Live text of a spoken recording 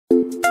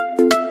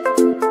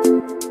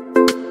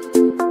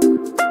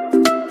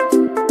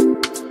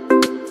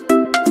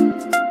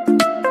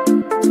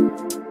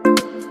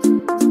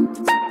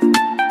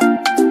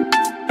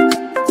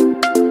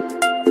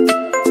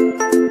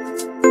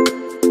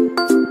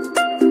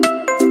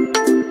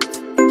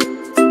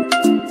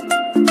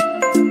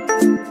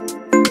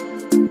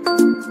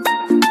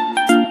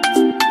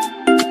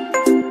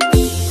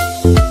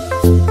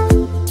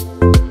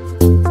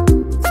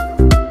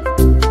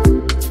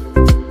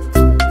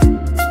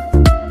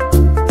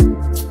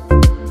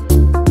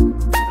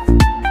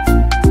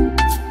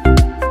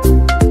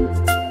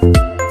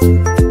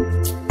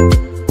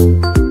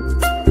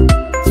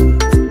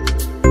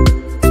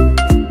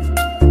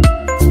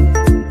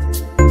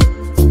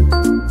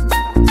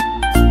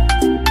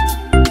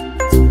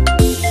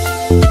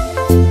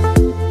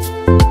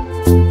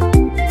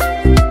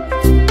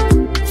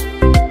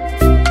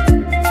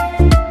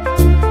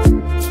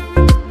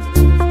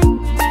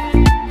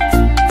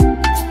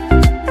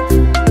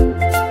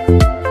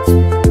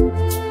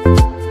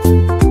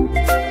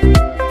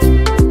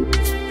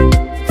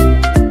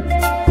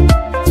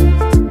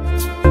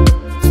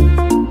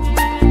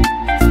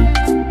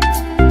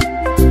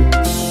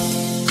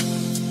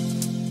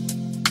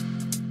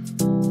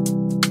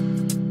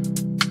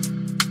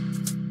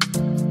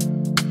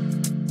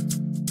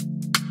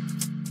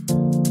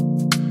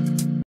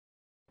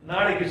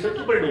நாளைக்கு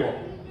செத்து போயிடுவோம்.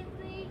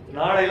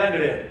 நாளையெல்லாம்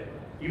கிடையாது.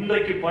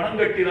 இன்றைக்கு பணம்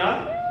கட்டினால்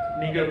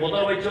நீங்கள்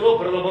முதலமைச்சரோ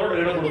பிரதமரோ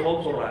இடம்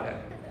கொடுப்போம் சொல்றாங்க.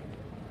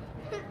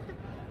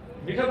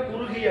 மிக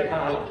குறுகிய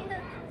காலம்.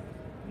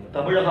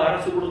 தமிழக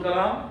அரசு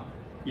கொடுக்கலாம்,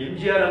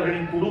 எம்ஜிஆர்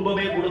அவர்களின்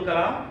குடும்பமே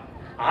கொடுக்கலாம்,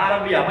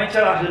 ஆரம்பி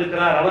அமைச்சராக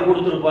இருக்கிறார் அவர்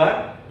கொடுத்திருப்பார்.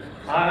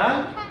 ஆனால்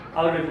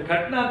அவர்களுக்கு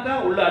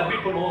கட்டினாத்தான் உள்ள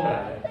அட்மிட்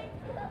பண்ணுவோங்கிறாங்க.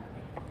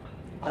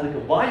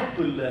 அதுக்கு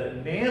வாய்ப்பு இல்லை,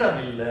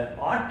 நேரம் இல்லை,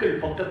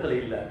 ஆட்கள் பக்கத்தில்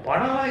இல்லை.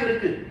 பணம்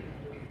இருக்கு.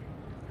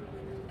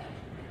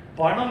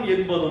 பணம்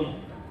என்பதும்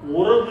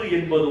உறவு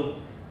என்பதும்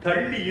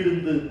தள்ளி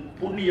இருந்து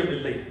புண்ணியம்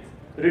இல்லை.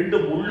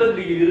 ரெண்டும்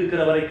உள்ளங்கையில்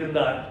இருக்கிற வரைக்கும்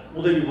தான்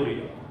உதவி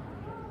புரியும்.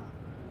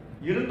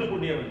 இருந்து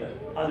புண்ணியம் இல்லை.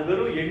 அது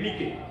வெறும்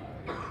எண்ணிக்கை.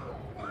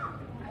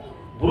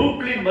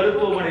 புரூக்ளின்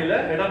மருத்துவமனையில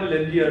இடமில்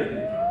எம்ஜிஆர்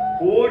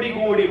கோடி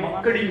கோடி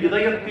மக்களின்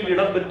இதயத்தில்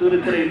இடம் பெற்று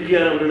இருக்கிற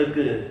எம்ஜிஆர்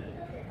அவர்களுக்கு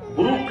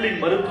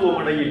புரூக்ளின்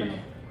மருத்துவமனையில்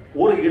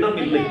ஒரு இடம்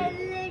இல்லை.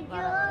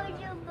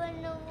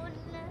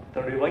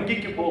 தன்னுடைய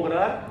வங்கிக்கு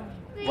போகிறார்,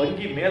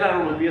 வங்கி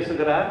மேலாளரோடு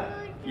பேசுகிறார்.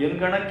 என்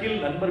கணக்கில்,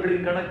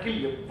 நண்பர்களின்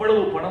கணக்கில்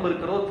எவ்வளவு பணம்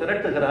இருக்கிறதோ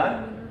திரட்டுகிறார்.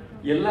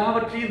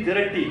 எல்லாவற்றையும்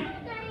திரட்டி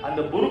அந்த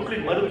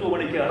புரூக்ளின்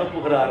மருத்துவமனைக்கு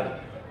அனுப்புகிறார்.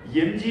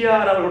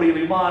 எம்ஜிஆர் அவருடைய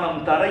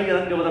விமானம் தரை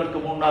இறங்குவதற்கு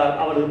முன்னால்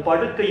அவரது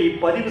படுக்கையை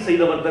பதிவு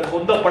செய்தவர் தன்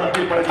சொந்த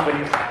பணத்தில் பதிவு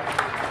பண்ணினார்.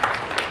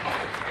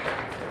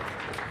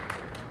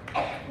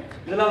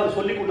 இதெல்லாம் அவர்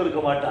சொல்லிக்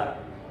கொண்டிருக்க மாட்டார்.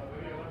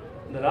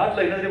 இந்த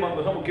நாட்டில் என்ன தெரியுமா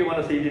மிக முக்கியமான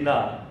செய்தினா,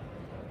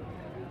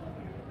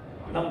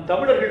 நம்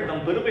தமிழர்கள்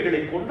நம்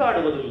பெருமைகளை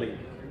கொண்டாடுவதில்லை,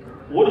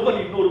 ஒருவன்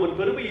இன்னொருவன்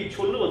பெருமையை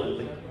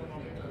சொல்லுவதில்லை.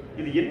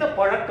 இது என்ன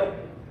பழக்கம்?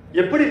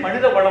 எப்படி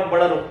மனித வளம்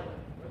வளரும்?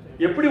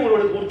 எப்படி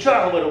ஒருவனுக்கு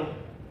உற்சாகம் வரும்?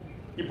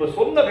 இப்ப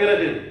சொன்ன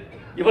பிறகு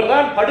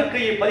இவர்தான்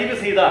படுக்கையை பதிவு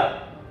செய்தார்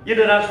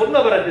என்று நான்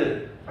சொன்ன பிறகு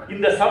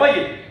இந்த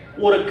சபையில்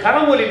ஒரு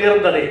கரவொலி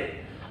இருந்ததே,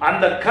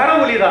 அந்த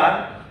கரவொலிதான்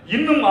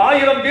இன்னும்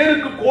 1000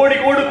 பேருக்கு கோடி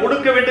கோடி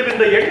கொடுக்க வேண்டும்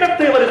என்ற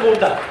எண்ணத்தை அவருக்கு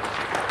உண்டார்.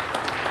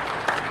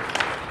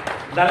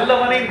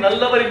 நல்லவனை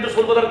நல்லவர் என்று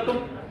சொல்வதற்கும்,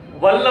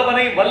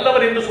 வல்லவனை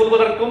வல்லவர் என்று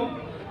சொல்வதற்கும்,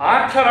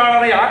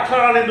 ஆற்றலாளனை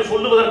ஆற்றலாளன் என்று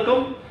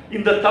சொல்லுவதற்கும்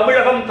இந்த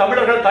தமிழகம்,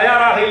 தமிழர்கள்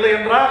தயாராக இல்லை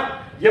என்றால்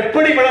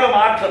எப்படி வளரும்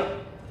ஆற்றல்?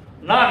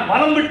 நான்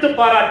மனம் விட்டு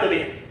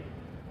பாராட்டுவேன்,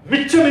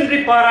 மிச்சமின்றி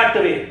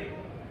பாராட்டுவேன்.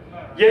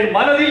 என்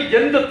மனதில்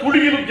எந்த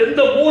துளியிலும்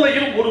எந்த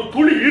மூலையிலும் ஒரு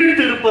துளி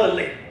இருட்டு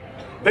இருப்பதில்லை.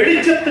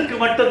 வெளிச்சத்துக்கு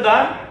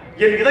மட்டும்தான்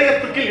என்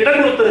இதயத்துக்கு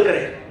இடம்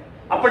கொடுத்திருக்கிறேன்.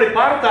 அப்படி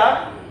பார்த்தா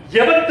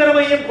எவன்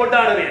திறமையும்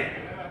கொண்டாடுவேன்.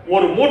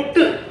 ஒரு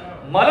மொட்டு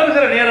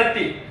மலர்கிற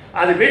நேரத்தில்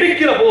அது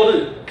வெடிக்கிற போது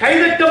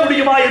கைதட்ட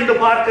முடியுமா என்று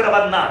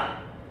பார்க்கிறவன் நான்.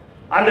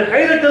 அந்த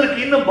கைதட்டலுக்கு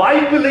இன்னும்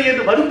வாய்ப்பில்லை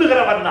என்று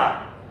வருந்துகிறவன் நான்.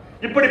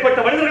 இப்படிப்பட்ட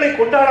மனிதர்களை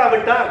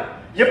கொண்டாடாவிட்டால்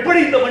எப்படி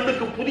இந்த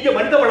மண்ணுக்கு புதிய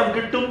மனித வளம்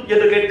கிட்டும்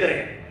என்று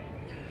கேட்கிறேன்.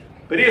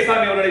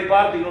 பெரியசாமி அவர்களை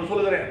பார்த்து இன்னொன்று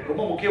சொல்லுகிறேன்,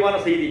 ரொம்ப முக்கியமான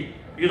செய்தி.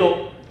 இதோ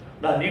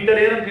நான் நீண்ட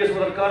நேரம்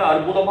பேசுவதற்கான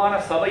அற்புதமான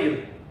சபை இது.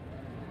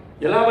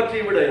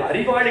 எல்லாவற்றையும் விட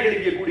அறிவாளிகள்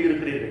இங்கே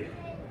கூடியிருக்கிறீர்கள்.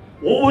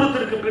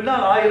 ஒவ்வொருத்தருக்கு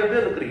பின்னால் 1000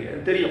 பேர் இருக்கிறீங்க,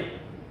 தெரியும்.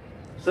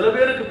 சில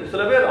பேர்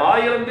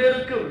 1000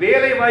 பேருக்கு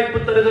வேலை வாய்ப்பு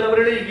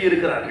தருகிறவர்களே இங்கே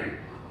இருக்கிறார்கள்.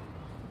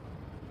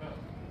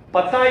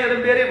 10,000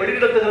 பேரை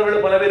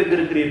வெளிநடத்துகிறவர்கள் பல பேருக்கு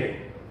இருக்கிறீர்கள்.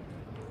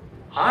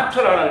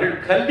 ஆற்றலாளர்கள்,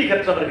 கல்வி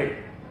கற்றவர்கள்,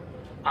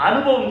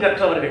 அனுபவம்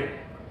கற்றவர்கள்,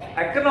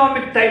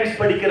 எக்கனாமிக் டைம்ஸ்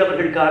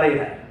படிக்கிறவர்கள்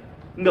காலையில்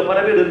இங்க பல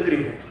பேர்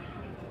இருக்கிறீர்கள்.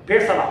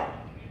 பேசலாம்,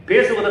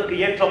 பேசுவதற்கு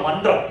ஏற்ற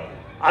மன்றம்.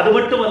 அது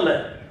மட்டுமல்ல,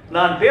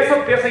 நான் பேச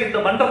பேச இந்த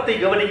மன்றத்தை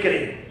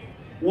கவனிக்கிறேன்.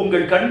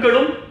 உங்கள்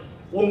கண்களும்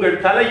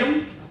உங்கள் தலையும்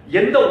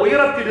எந்த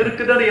உயரத்தில்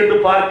இருக்கின்றன என்று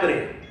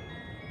பார்க்கிறேன்.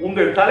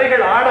 உங்கள்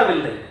தலைகள்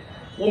ஆடவில்லை,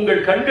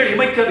 உங்கள் கண்கள்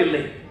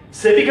இமைக்கவில்லை,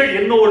 செவிகள்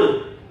என்னோடு,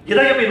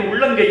 இதயம் என்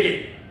உள்ளங்கையில்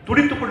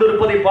துடித்துக்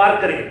கொண்டிருப்பதை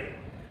பார்க்கிறேன்.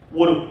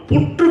 ஒரு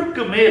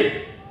புற்றுக்கு மேல்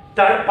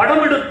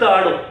படம் எடுத்து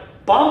ஆடும்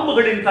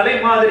பாம்புகளின் தலை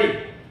மாதிரி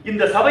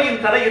இந்த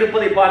சபையின் தலை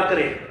இருப்பதை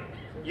பார்க்கிறேன்.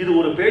 இது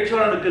ஒரு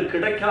பேச்சாளனுக்கு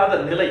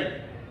கிடைக்காத நிலை.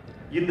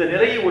 இந்த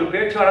நிலையை ஒரு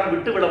பேச்சாளன்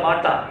விட்டுவிட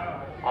மாட்டான்.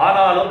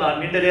 ஆனாலும் நான்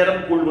நீண்ட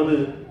நேரம் கொள்வது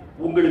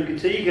உங்களுக்கு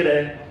செய்கிற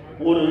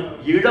ஒரு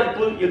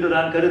இழப்பு என்று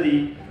நான் கருதி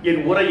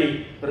என் உரையை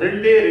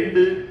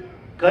 2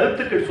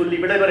 கருத்துக்கள் சொல்லி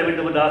விடைபெற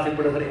வேண்டும் என்று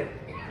ஆசைப்படுகிறேன்.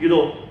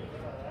 இதோ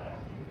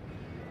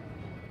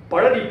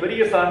பழனி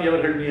பெரியசாமி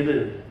அவர்கள் மீது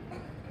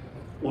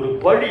ஒரு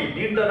பழி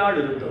நீண்ட நாள்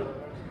இருந்தது.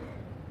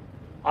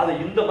 அதை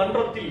இந்த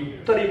மன்றத்தில்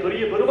இத்தனை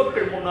பெரிய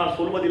பெருமக்கள் முன்னால்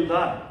சொல்வதில்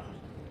தான்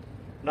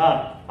நான்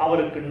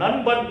அவருக்கு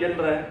நண்பன்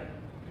என்ற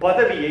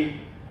பதவியை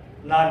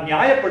நான்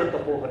நியாயப்படுத்த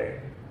போகிறேன்.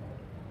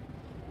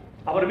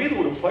 அவர் மீது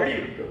ஒரு பழி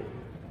இருக்கிறது.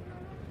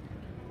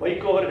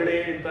 வைகோவர்களே,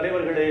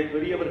 தலைவர்களே,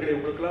 பெரியவர்களே,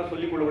 உங்களுக்கெல்லாம்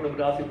சொல்லிக் கொள்ள வேண்டும்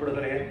என்று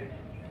ஆசைப்படுகிறேன்.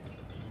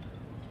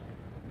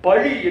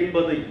 பழி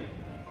என்பதை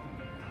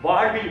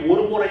வாழ்வில்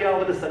ஒரு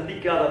முறையாவது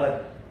சந்திக்காதவர்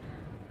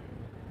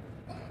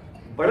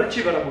வளர்ச்சி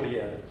பெற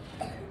முடியாது.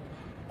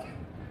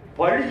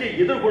 பழியை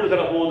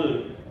எதிர்கொள்கிற போது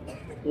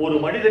ஒரு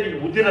மனிதனின்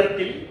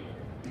உதிரத்தில்,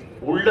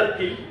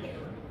 உள்ளத்தில்,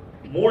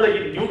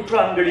 மூளையின்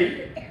நியூட்ரான்களில்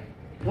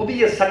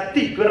புதிய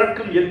சக்தி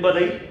பிறக்கும்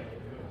என்பதை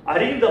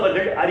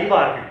அறிந்தவர்கள்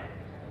அறிவார்கள்.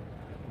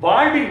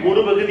 வாழ்வின்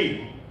ஒரு பகுதி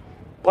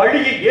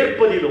பழியை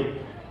ஏற்பதிலும்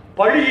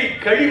பழியை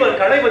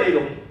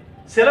களைவதிலும்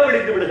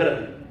செலவழித்து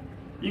விடுகிறது.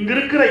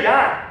 இங்கிருக்கிற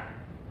யார்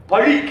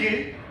பழிக்கு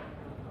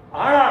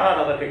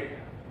ஆளாகாதவர்கள்,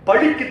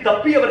 பழிக்கு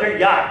தப்பியவர்கள்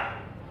யார்?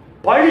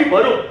 பழி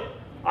வரும்,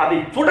 அதை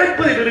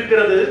துடைப்பதில்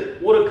இருக்கிறது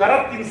ஒரு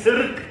கரத்தின்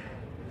செருக்கு.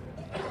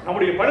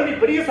 நம்முடைய பழனி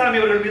பெரியசாமி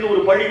அவர்கள் மீது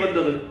ஒரு பழி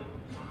வந்தது.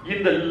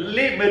 இந்த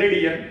லே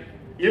மெரிடியன்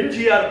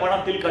எம்ஜிஆர்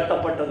பணத்தில்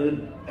கட்டப்பட்டது.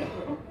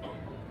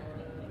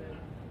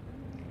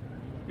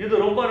 இது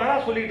ரொம்ப நாளா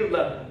சொல்லிட்டு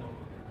இருந்தார்.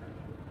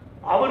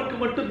 அவருக்கு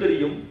மட்டும்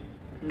தெரியும்,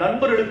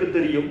 நண்பர்களுக்கு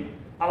தெரியும்,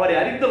 அவரை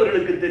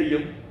அறிந்தவர்களுக்கு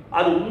தெரியும்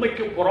அது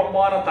உண்மைக்கு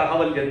புறம்பான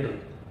தகவல் என்று.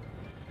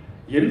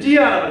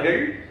 எம்ஜிஆர் அவர்கள்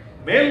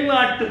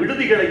மேல்நாட்டு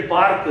விடுதிகளை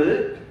பார்த்து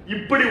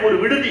இப்படி ஒரு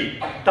விடுதி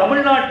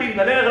தமிழ்நாட்டின்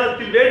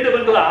தலைநகரத்தில் வேண்டும்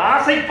என்று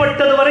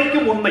ஆசைப்பட்டது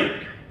வரைக்கும் உண்மை.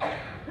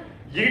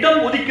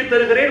 இடம் ஒதுக்கி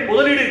தருகிறேன்,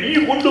 முதலீடு நீ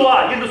கொண்டு வா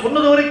என்று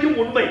சொன்னது வரைக்கும்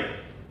உண்மை.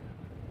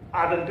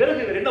 அதன் பிறகு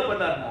இவர் என்ன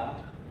பண்ணார்னா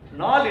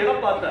 4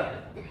 இடம் பார்த்தார்.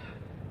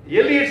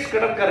 எலியட்ஸ்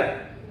கடற்கரை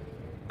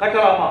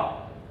கட்டலாமா?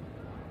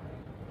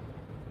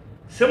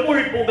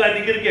 செம்மொழி பூங்கா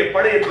நீங்க இருக்கே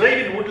பழைய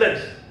டிரைவின்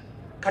உட்லண்ட்ஸ்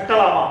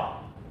கட்டலாமா?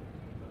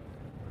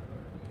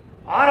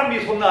 ஆரம்பி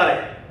சொன்னாரே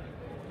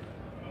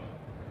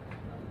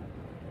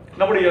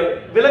நம்முடைய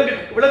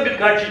விலங்கு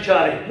காட்சி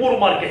சாலை மூர்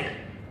மார்க்கெட்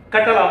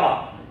கட்டலாமா?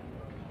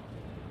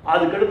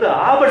 அதுக்கடுத்து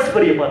ஆபர்ட்ஸ்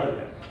பெரிய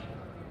பார்த்துங்க,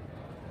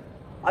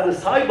 அது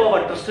சாய்பாபா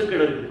ட்ரஸ்டுக்கு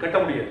இருக்குது, கட்ட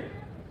முடியாது.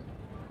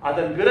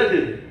 அதன் பிறகு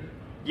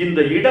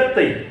இந்த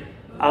இடத்தை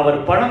அவர்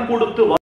பணம் கொடுத்து